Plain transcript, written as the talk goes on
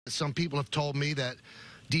Some people have told me that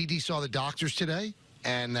Didi saw the doctors today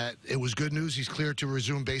and that it was good news. He's cleared to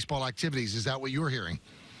resume baseball activities. Is that what you're hearing?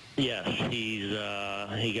 Yes, he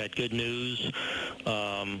got good news,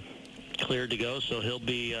 cleared to go. So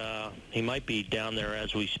he might be down there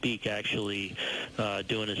as we speak, actually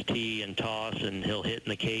doing his tee and toss, and he'll hit in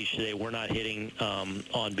the cage today. We're not hitting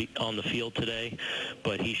on the field today,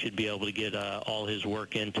 but he should be able to get all his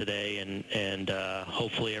work in today, and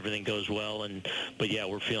hopefully everything goes well. But yeah,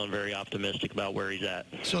 we're feeling very optimistic about where he's at.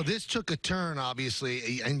 So this took a turn,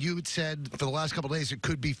 obviously, and you had said for the last couple of days it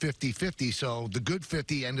could be 50-50. So the good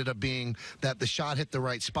 50 ended up being that the shot hit the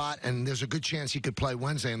right spot, and there's a good chance he could play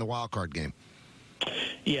Wednesday in the wild card game.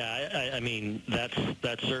 Yeah, I mean,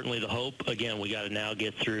 that's certainly the hope. Again, we got to now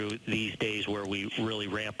get through these days where we really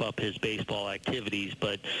ramp up his baseball activities,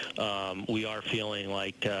 but we are feeling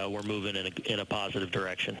like we're moving in a positive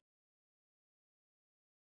direction.